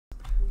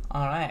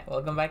Alright,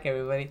 welcome back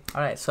everybody.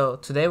 Alright, so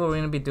today what we're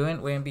going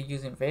to be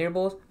using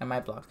variables and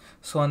MyBlocks.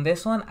 So on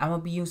this one, I'm going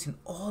to be using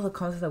all the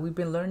concepts that we've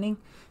been learning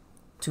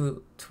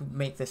to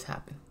make this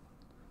happen.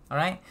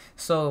 Alright,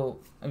 so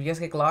if you guys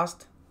get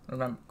lost,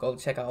 remember, go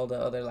check out all the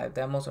other live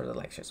demos or the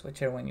lectures,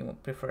 whichever one you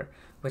prefer,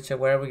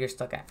 wherever you're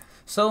stuck at.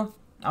 So,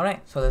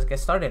 alright, so let's get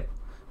started.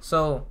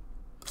 So,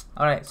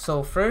 alright,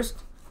 so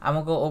first, I'm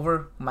going to go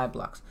over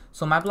MyBlocks.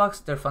 So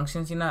MyBlocks, their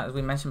functions, as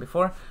we mentioned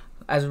before,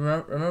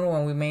 remember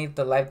when we made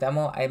the live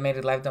demo, I made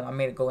it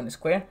go in a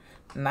square.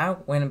 Now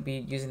we're going to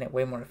be using it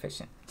way more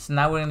efficient. So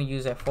now we're going to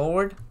use a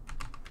forward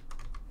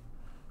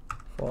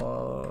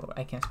for,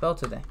 I can't spell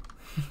today.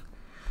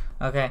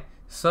 Okay,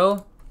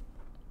 so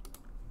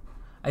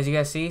as you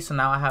guys see, so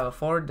now I have a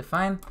forward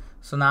defined.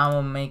 So now I'm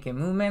going to make a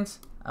movement.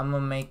 I'm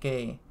going to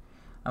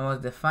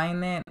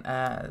define it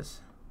as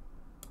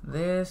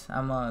this.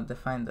 I'm going to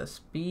define the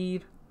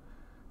speed.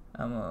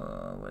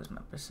 Where's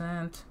my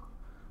percent?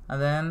 And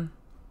then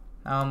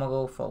now I'm going to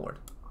go forward.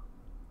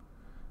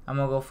 I'm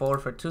going to go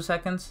forward for 2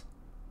 seconds.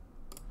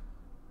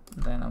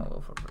 Then I'm going to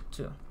go forward for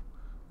 2.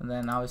 And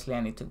then obviously I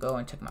need to go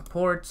and check my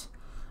ports.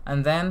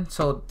 And then,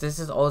 so this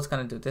is all it's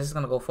going to do. This is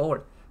going to go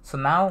forward. So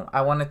now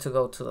I want it to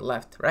go to the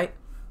left, right?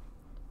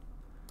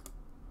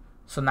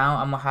 So now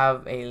I'm going to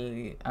have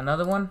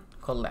another one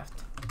called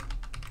left.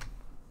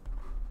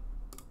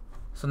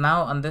 So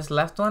now on this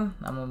left one,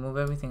 I'm going to move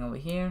everything over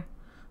here.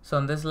 So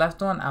on this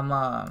left one, I'm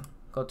going to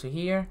go to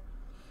here.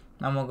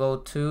 I'm going to go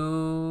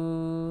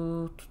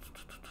to,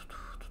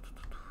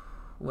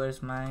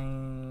 where's my,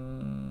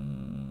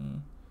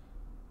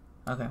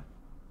 okay.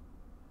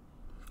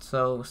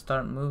 So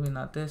start moving,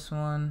 not this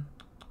one.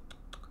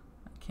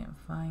 I can't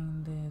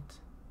find it.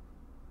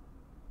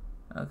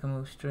 I can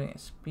move straight,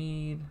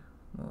 speed,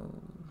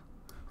 move.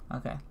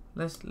 Okay,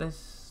 let's,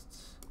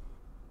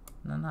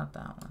 no, not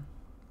that one.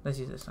 Let's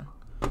use this one.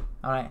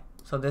 Alright,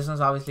 so this one's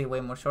obviously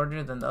way more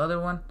shorter than the other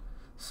one.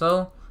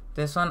 So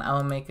this one, I'm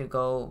gonna make it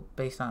go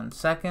based on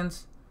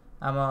seconds.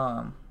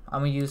 I'm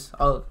gonna use,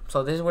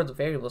 so this is where the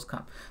variables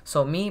come.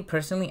 So me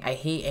personally, I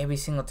hate every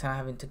single time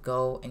having to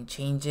go and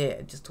change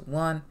it just to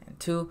 1 and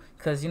 2,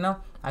 because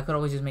I could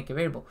always just make a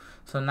variable.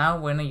 So now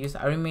we're gonna use,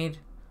 I already made,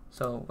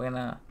 so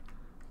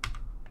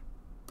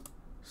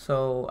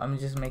I'm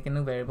just making a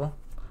new variable.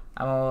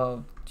 I'm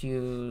gonna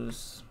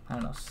use, I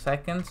don't know,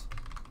 seconds.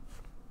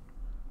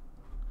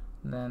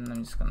 Then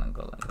I'm just gonna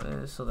go like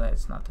this so that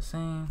it's not the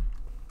same.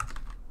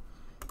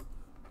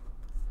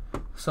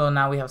 So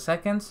now we have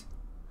seconds.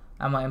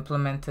 I'm gonna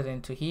implement it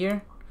into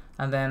here,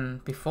 and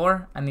then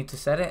before I need to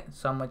set it,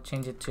 so I'm gonna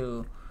change it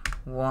to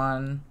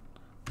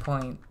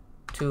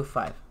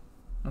 1.25.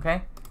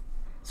 Okay,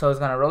 so it's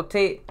gonna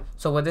rotate.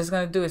 So what this is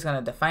gonna do is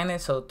gonna define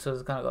it. So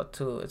it's gonna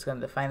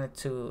define it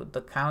to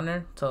the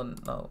counter. So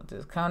no,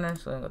 this counter.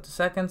 So I'm gonna go to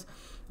seconds,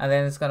 and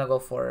then it's gonna go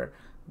for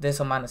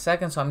this amount of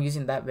seconds. So I'm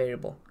using that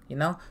variable.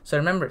 So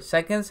remember,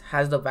 seconds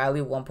has the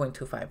value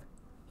 1.25.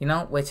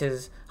 Which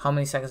is how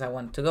many seconds I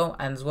want it to go.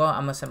 And as well,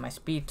 I'm gonna set my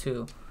speed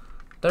to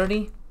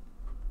 30,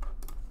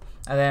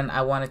 and then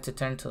I want it to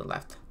turn to the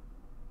left.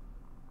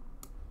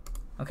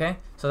 Okay,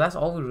 so that's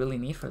all we really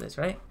need for this,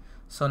 right?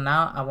 So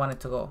now I want it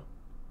to go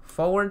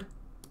forward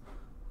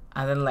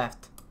and then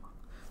left.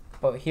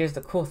 But here's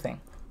the cool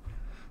thing.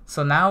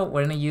 So now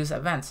we're gonna use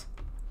events.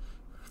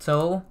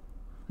 So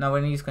now we're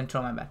gonna use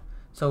control, my bad.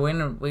 So we're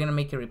gonna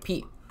make it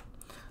repeat.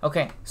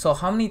 Okay, so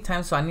how many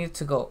times? So I need it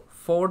to go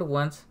forward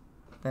once,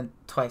 then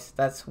twice.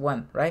 That's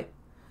 1, right?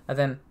 And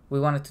then we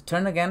want it to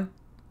turn again,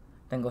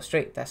 then go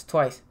straight. That's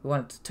twice. We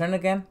want it to turn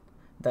again.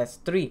 That's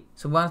 3.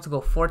 So we want it to go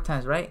 4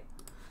 times, right?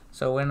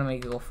 So we're gonna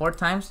make it go 4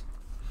 times.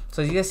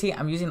 So as you guys see,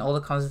 I'm using all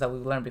the concepts that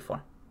we've learned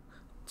before,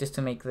 just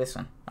to make this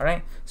one. All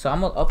right. So I'm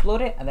gonna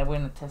upload it, and then we're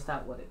gonna test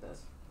out what it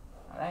does.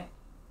 All right.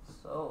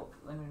 So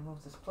let me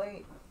remove this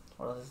plate,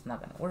 or else it's not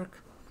gonna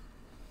work.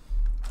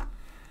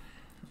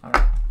 All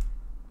right.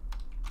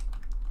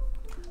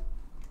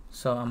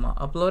 So I'm gonna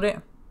upload it.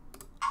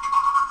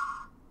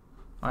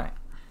 All right.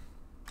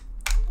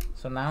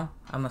 So now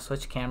I'm gonna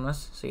switch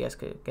cameras so you guys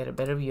could get a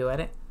better view at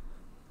it.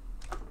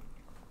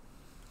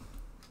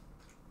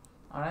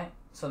 All right.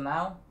 So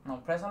now I'm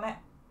gonna press on it.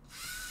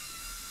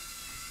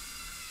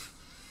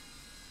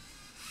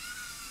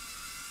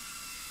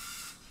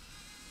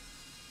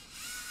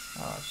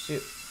 Oh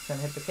shoot! It's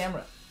gonna hit the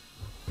camera.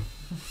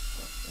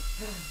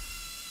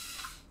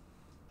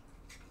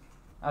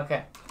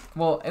 Okay.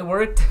 Well, it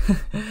worked,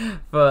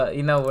 but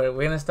we're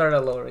gonna start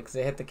all over because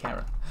it hit the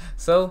camera.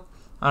 So,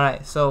 all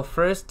right. So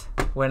first,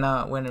 we're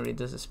gonna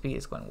reduce the speed.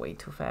 It's going way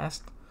too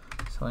fast.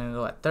 So we're gonna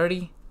go at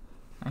 30.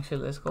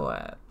 Actually, let's go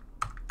at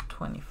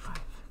 25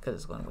 because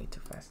it's going way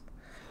too fast.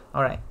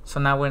 All right. So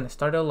now we're gonna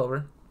start all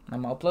over.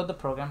 I'm gonna upload the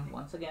program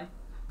once again,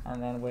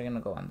 and then we're gonna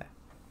go on that.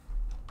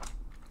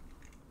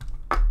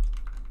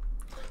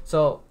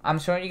 So I'm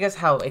showing you guys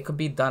how it could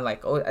be done.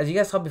 Like, as you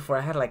guys saw before,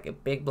 I had like a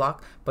big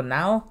block, but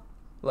now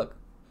look.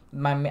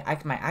 My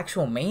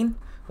actual main,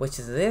 which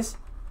is this,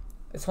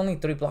 it's only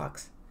 3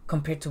 blocks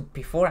compared to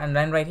before. And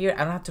then right here,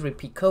 I don't have to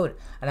repeat code,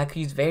 and I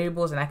could use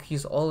variables, and I could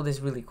use all of these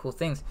really cool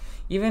things.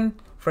 Even,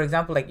 for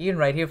example, like even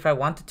right here, if I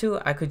wanted to,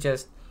 I could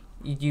just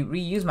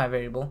reuse my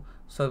variable.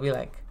 So it'd be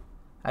like,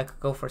 I could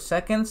go for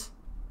seconds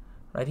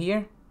right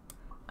here,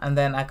 and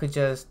then I could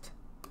just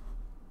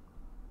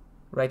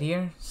right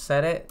here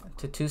set it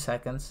to 2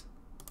 seconds,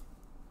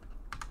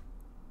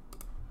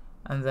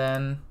 and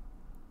then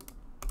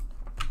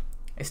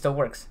it still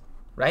works,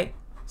 right?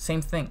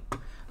 Same thing.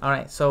 All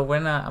right, so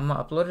I'm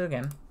gonna upload it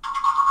again,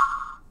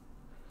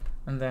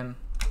 and then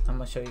I'm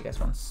gonna show you guys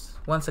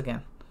once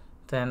again.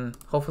 Then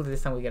hopefully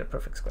this time we get a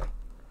perfect square.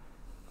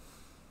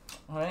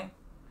 All right,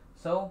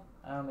 so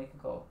I'll make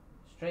it go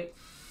straight.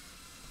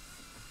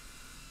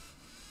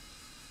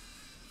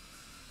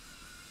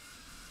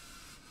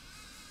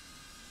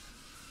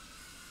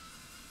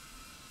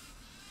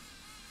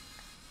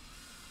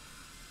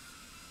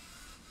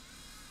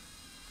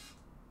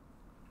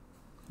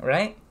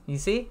 Right? You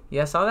see? You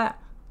guys saw that?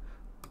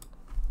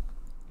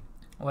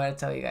 What did I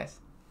tell you guys?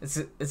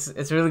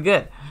 It's really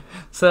good.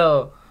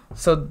 So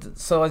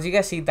as you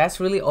guys see, that's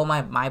really all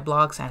my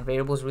blocks and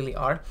variables really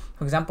are.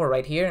 For example,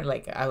 right here,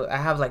 like I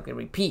have like a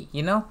repeat,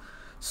 you know.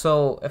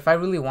 So if I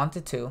really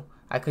wanted to,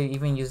 I could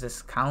even use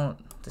this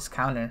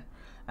counter,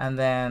 and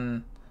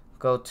then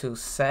go to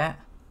set,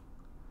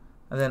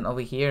 and then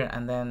over here,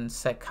 and then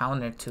set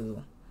counter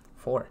to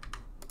 4.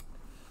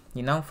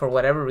 You know, for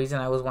whatever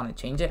reason I always want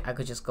to change it, I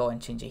could just go and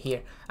change it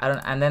here.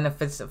 And then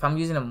if I'm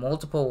using it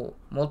multiple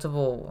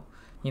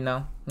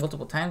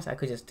times, I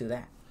could just do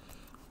that.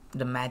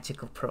 The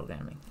magic of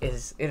programming it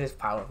is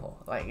powerful.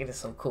 Like, it is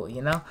so cool,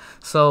 you know.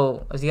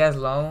 So as you guys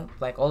know,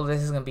 like, all of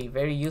this is gonna be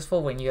very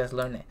useful when you guys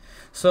learn it.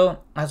 So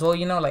as well,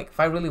 you know, like if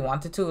I really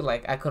wanted to,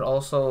 like I could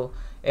also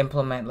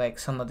implement like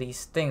some of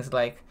these things.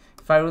 Like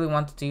if I really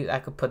wanted to, I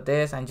could put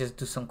this and just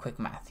do some quick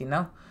math, you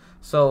know.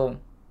 So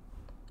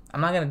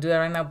I'm not gonna do that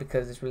right now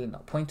because there's really no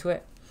point to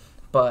it.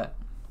 But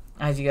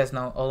as you guys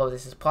know, all of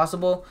this is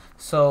possible.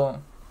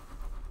 So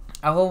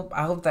I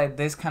hope that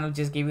this kind of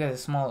just gave you guys a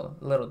small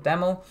little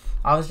demo.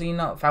 Obviously, you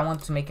know, if I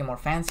wanted to make it more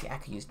fancy, I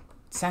could use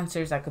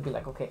sensors. I could be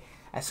like, okay,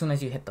 as soon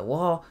as you hit the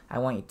wall, I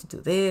want you to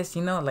do this,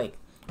 you know. Like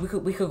we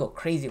could go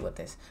crazy with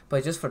this.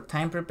 But just for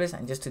time purpose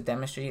and just to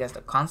demonstrate you guys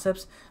the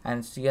concepts,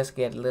 and so you guys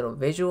get a little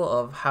visual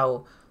of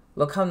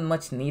look how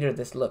much neater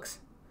this looks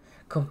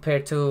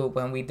compared to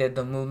when we did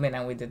the movement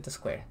and we did the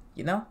square,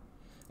 you know.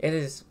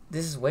 This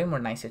is way more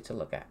nicer to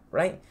look at,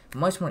 right?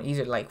 Much more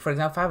easier. Like for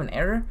example, if I have an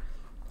error,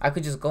 I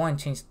could just go and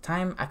change the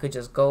time. I could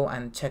just go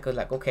and check it,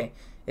 like, okay,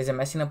 is it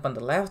messing up on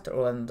the left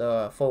or on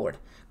the forward?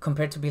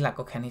 Compared to be like,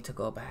 okay, I need to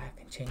go back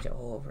and change it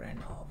over and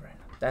over and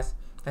over. That's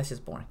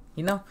just boring,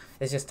 you know.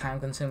 It's just time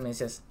consuming. It's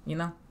just, you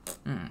know,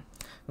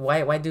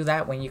 why do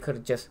that when you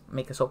could just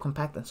make it so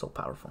compact and so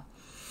powerful?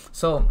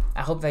 So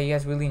I hope that you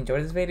guys really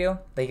enjoyed this video,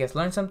 that you guys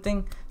learned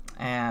something,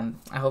 and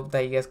I hope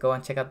that you guys go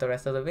and check out the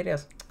rest of the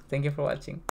videos. Thank you for watching.